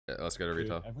Yeah, let's go to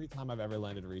retail. Dude, every time I've ever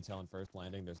landed retail in first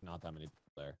landing, there's not that many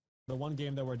people there. The one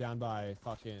game that we're down by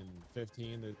fucking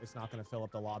 15, it's not gonna fill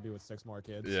up the lobby with 6 more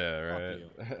kids. Yeah, right.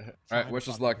 All right, wish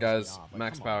us luck, guys. Like,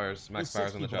 Max powers in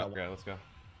the chat. Okay, let's go.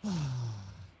 on.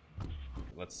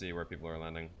 Let's see where people are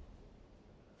landing.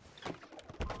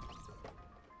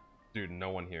 Dude,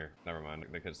 no one here. Never mind.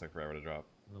 The kids took forever to drop.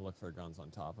 I'm gonna look for guns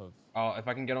on top of. Oh, if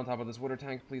I can get on top of this water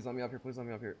tank, please let me up here. Please let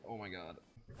me up here. Oh my god.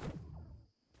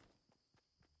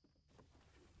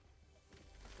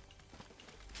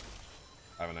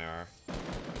 I have an AR.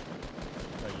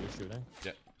 Are you shooting?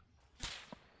 Yeah.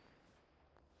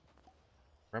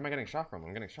 Where am I getting shot from?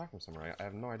 I'm getting shot from somewhere. I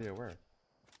have no idea where.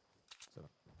 So.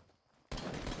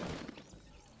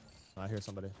 I hear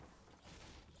somebody.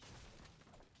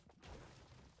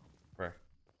 Where?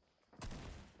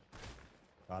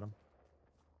 Got him.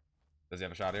 Does he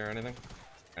have a shot here or anything?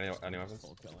 Any weapons?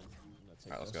 Full killing.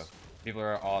 Alright, let's go. People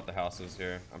are all at the houses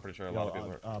here. I'm pretty sure a lot of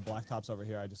people are. Blacktop's over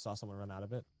here. I just saw someone run out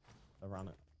of it. Around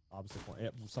it. Opposite corner.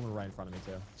 Yep, someone right in front of me,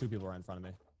 too. 2 people right in front of me.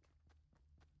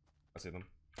 I see them.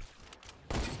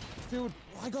 Dude,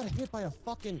 I got hit by a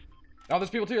fucking... Oh, there's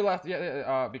people to your left.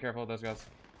 Yeah, be careful of those guys.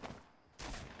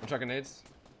 I'm chucking nades.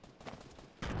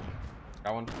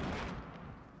 Got one.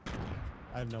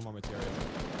 I have no more material.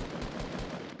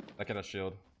 That kid has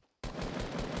shield.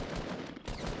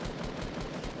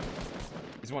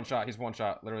 He's one shot. He's one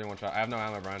shot. Literally one shot. I have no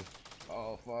ammo, Brian.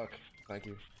 Oh, fuck. Thank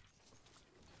you.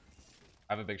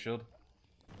 I have a big shield.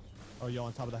 Oh, yo,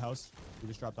 on top of the house. He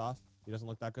just dropped off. He doesn't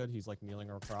look that good. He's like kneeling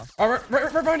across. Oh,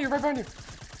 right behind you. Right behind you.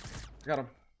 Got him.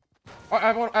 Oh, I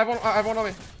have one on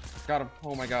me. Got him.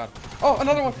 Oh my god. Oh,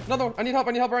 another one. Another one. I need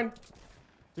help, Brian.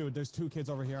 Dude, there's 2 kids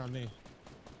over here on me.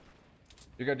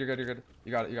 You're good.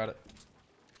 You got it.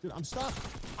 Dude, I'm stuck.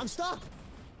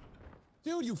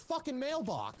 Dude, you fucking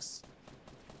mailbox.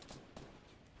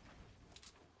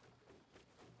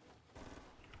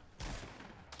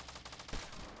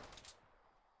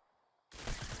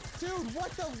 Dude, what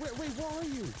the? Wait, where are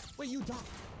you? Wait, you died.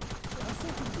 I'm so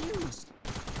confused.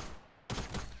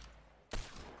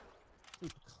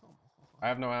 Dude, come on. I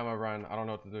have no ammo, Brian. I don't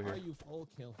know what to do here. Why are you full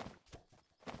kill?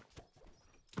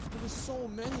 There was so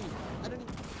many. I didn't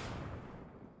even...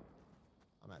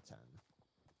 I'm at 10.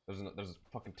 There's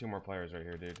fucking 2 more players right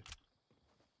here, dude.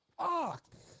 Fuck!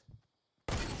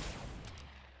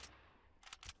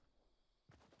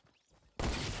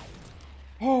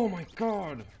 Oh my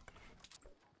god!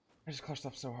 I just clutched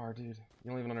up so hard, dude.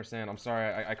 You don't even understand. I'm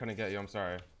sorry. I couldn't get you. I'm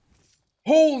sorry.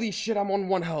 Holy shit, I'm on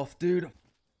 1 health, dude.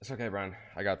 It's okay, Brian.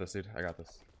 I got this, dude. I got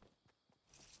this.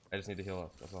 I just need to heal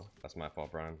up. That's all. That's my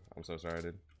fault, Brian. I'm so sorry,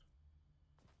 dude.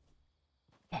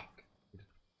 Fuck.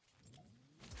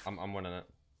 I'm winning it.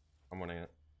 I'm winning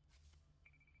it.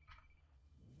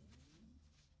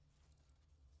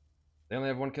 They only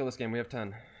have 1 kill this game. We have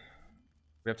 10.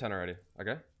 We have 10 already.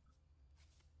 Okay?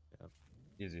 Yep.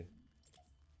 Easy.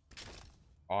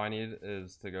 All I need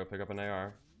is to go pick up an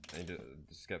AR. I need to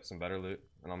just get some better loot,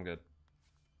 and I'm good.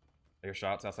 I hear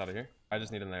shots outside of here. I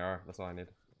just need an AR. That's all I need.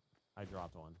 I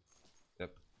dropped one.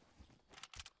 Yep.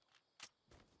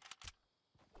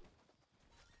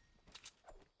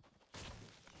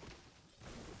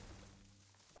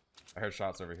 I heard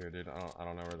shots over here, dude. I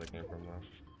don't know where they came from though.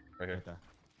 Right here. Right there.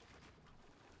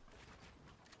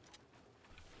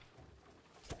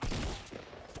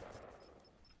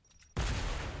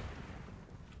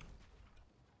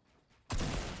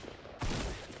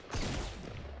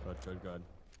 Good.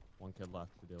 1 kid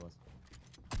left to deal with.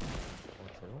 Or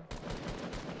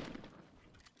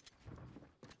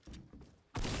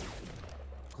 2.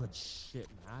 Good shit,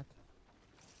 Mac.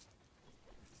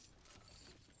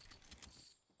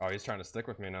 Oh, he's trying to stick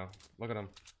with me now. Look at him.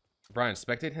 Brian,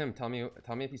 spectate him. Tell me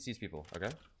if he sees people,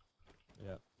 okay?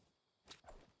 Yep.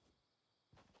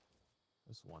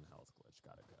 This 1 health glitch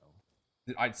gotta go.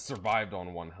 Dude, I survived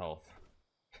on 1 health.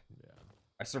 Yeah.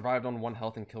 I survived on 1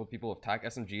 health and killed people with TAC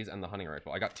SMGs and the hunting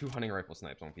rifle. I got 2 hunting rifle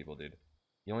snipes on people, dude.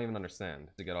 You don't even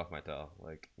understand. To get off my tail.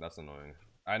 Like, that's annoying.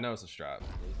 I know it's a strat.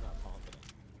 He's not confident.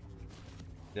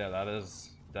 Yeah, that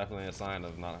is definitely a sign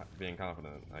of not being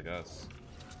confident, I guess.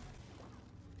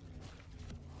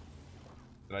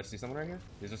 Did I see someone right here?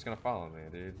 He's just gonna follow me,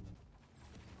 dude.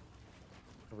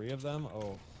 3 of them?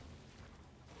 Oh.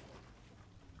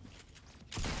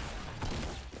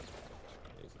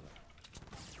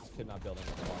 Kid not building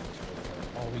with the bomb.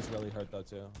 Oh, he's really hurt though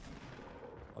too.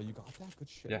 Oh, you got that? Good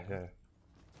shit. Yeah, man. yeah.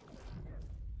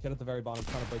 Kid at the very bottom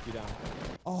trying to break you down.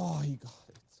 Oh, he got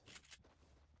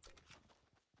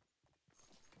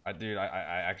it. Dude, I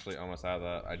actually almost had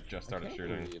that. I just started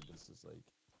shooting. This is like...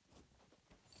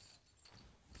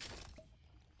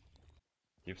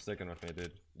 Keep sticking with me,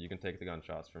 dude. You can take the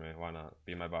gunshots for me. Why not?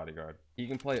 Be my bodyguard. He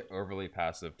can play overly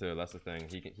passive too. That's the thing.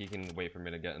 He can wait for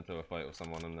me to get into a fight with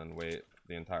someone and then wait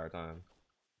the entire time.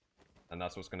 And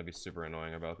that's what's gonna be super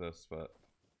annoying about this, but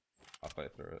I'll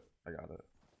fight through it. I got it.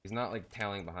 He's not like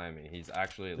tailing behind me. He's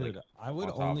actually Dude, like I would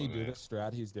on top only of do me. the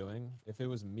strat he's doing. If it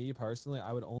was me personally,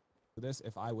 I would only do this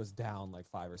if I was down like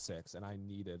 5 or 6 and I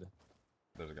needed.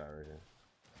 There's a guy right here.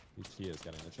 He is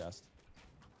getting the chest.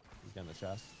 He's getting the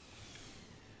chest.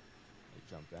 He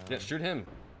jumped down. Yeah, shoot him.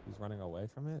 He's running away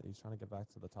from it. He's trying to get back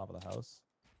to the top of the house.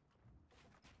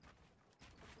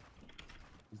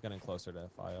 He's getting closer to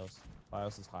Fios.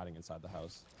 Fios is hiding inside the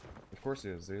house. Of course he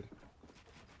is, dude.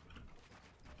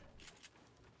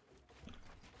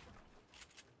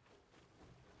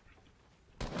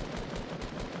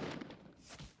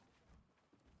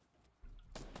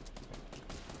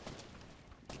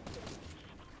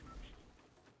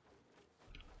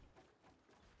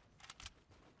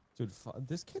 Dude,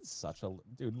 this kid's such a...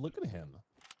 Dude, look at him.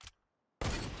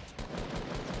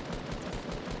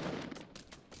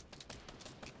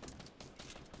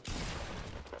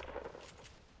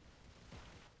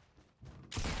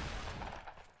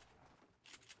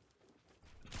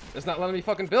 It's not letting me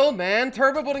fucking build, man.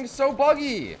 Turbo building is so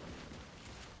buggy.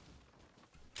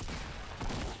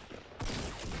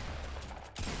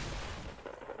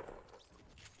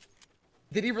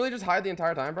 Did he really just hide the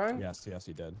entire time, Brian? Yes,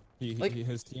 he did.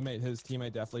 His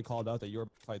teammate definitely called out that you were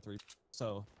fight 3,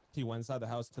 so he went inside the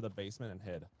house to the basement and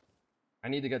hid. I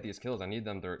need to get these kills. I need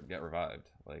them to get revived.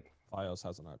 Like, Fios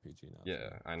has an RPG now.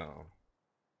 yeah, I know.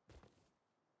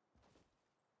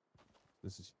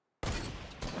 This is...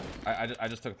 I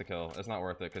just took the kill. It's not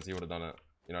worth it because he would have done it.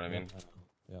 You know what I mean?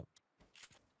 Yep.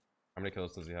 How many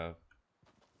kills does he have?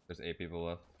 There's 8 people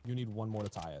left. You need 1 more to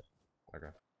tie it.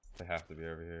 Okay. They have to be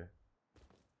over here.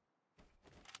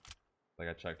 Like,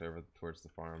 I checked over towards the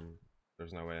farm.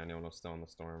 There's no way anyone was still in the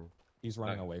storm. He's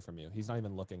running away from you. He's not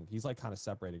even looking. He's like kind of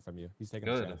separating from you. He's taking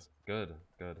a Good, chance. good.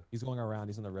 He's going around.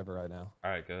 He's in the river right now. All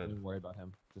right, good. Don't worry about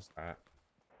him. Just... All right.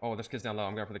 Oh, there's kids down low.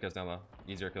 I'm going for the kids down low.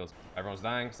 Easier kills. Everyone's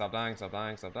dying. Stop dying. Stop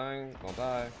dying. Stop dying. Don't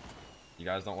die. You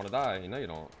guys don't want to die. You know you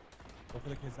don't. Go for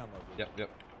the kids down low. Dude. Yep.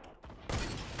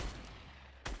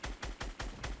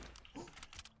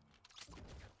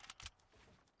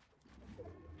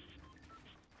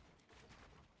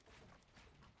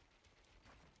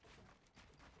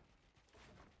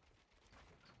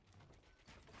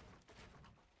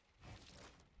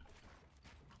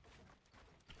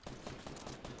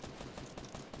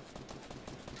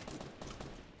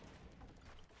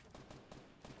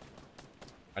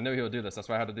 I knew he would do this. That's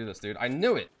why I had to do this, dude. I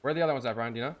knew it. Where are the other ones at,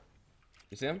 Brian? Do you know?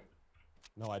 You see him?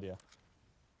 No idea.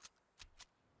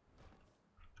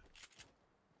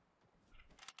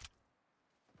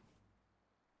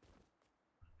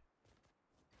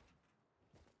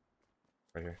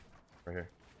 Right here. Right here.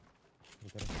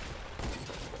 Okay.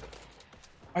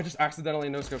 I just accidentally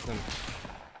no-scoped him.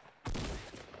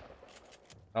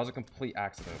 That was a complete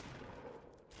accident.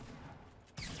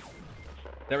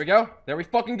 There we go. There we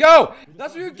fucking go.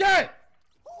 That's what you get.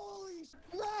 Holy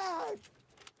crap!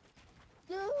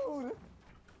 Dude!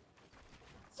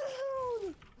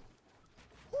 Dude!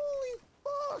 Holy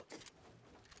fuck!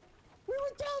 We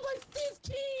were down by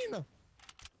 15!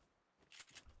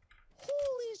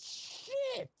 Holy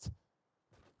shit!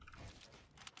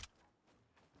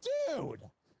 Dude!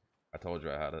 I told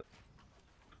you I had it.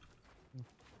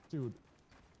 Dude.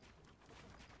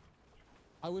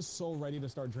 I was so ready to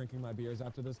start drinking my beers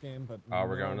after this game, but... Oh,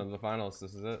 we're going into the finals.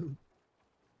 This is it.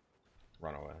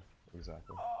 Run away.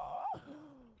 Exactly.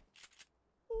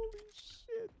 Holy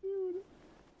shit, dude.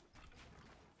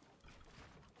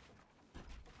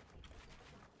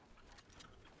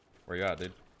 Where you at,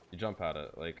 dude? You jump at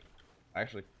it. Like,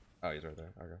 actually... Oh, he's right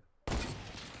there. Okay.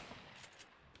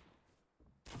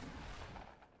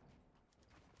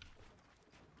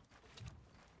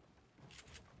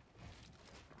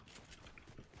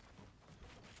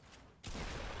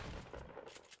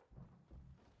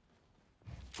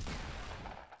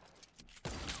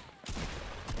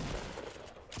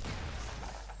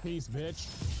 Peace, bitch.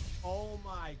 Oh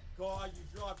my god, you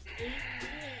dropped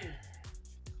 18!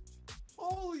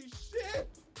 Holy shit!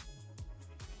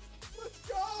 Let's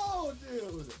go,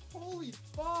 dude! Holy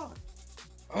fuck!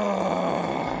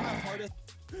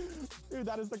 Dude,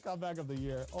 that is the comeback of the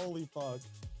year. Holy fuck.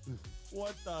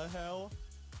 What the hell?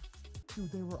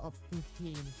 Dude, they were up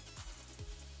 15.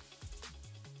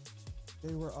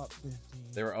 They were up 15.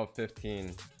 They were up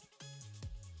 15.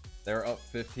 They were up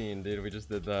 15, dude. We just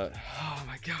did that. Oh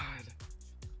my god.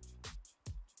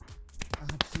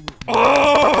 Absolutely.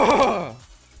 Oh!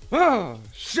 Oh,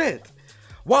 shit.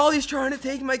 While he's trying to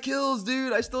take my kills,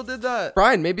 dude. I still did that.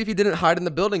 Brian, maybe if he didn't hide in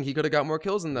the building, he could have got more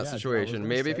kills in that situation.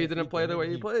 Maybe if he didn't play the way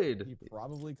he played. He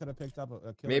probably could have picked up a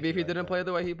kill. Maybe if he didn't play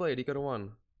the way he played, he could have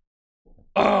won.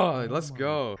 Oh, let's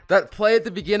go. That play at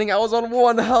the beginning, I was on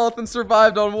 1 health and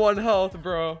survived on 1 health,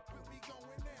 bro.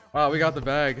 Wow, we got the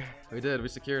bag. We did. We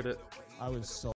secured it. I was so